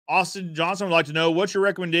Austin Johnson would like to know, what's your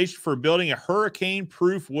recommendation for building a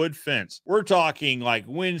hurricane-proof wood fence? We're talking like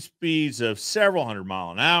wind speeds of several 100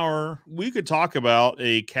 miles an hour. We could talk about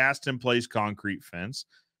a cast-in-place concrete fence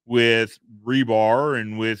with rebar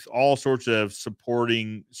and with all sorts of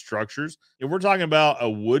supporting structures. If we're talking about a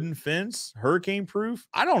wooden fence, hurricane-proof,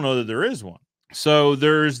 I don't know that there is one. So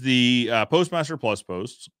there's the Postmaster Plus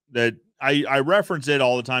posts that I reference it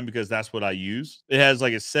all the time because that's what I use. It has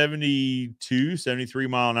like a 72, 73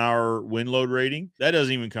 mile an hour wind load rating. That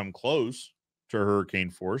doesn't even come close to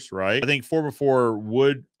hurricane force, right? I think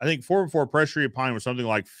 4x4 pressure treated pine was something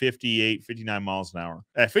like 58, 59 miles an hour.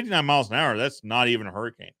 At 59 miles an hour, that's not even a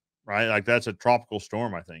hurricane, right? Like that's a tropical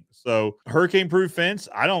storm, I think. So hurricane proof fence,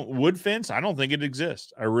 wood fence, I don't think it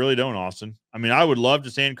exists. I really don't, Austin. I mean, I would love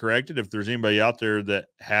to stand corrected if there's anybody out there that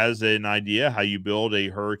has an idea how you build a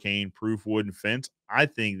hurricane proof wooden fence. I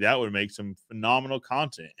think that would make some phenomenal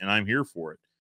content, and I'm here for it.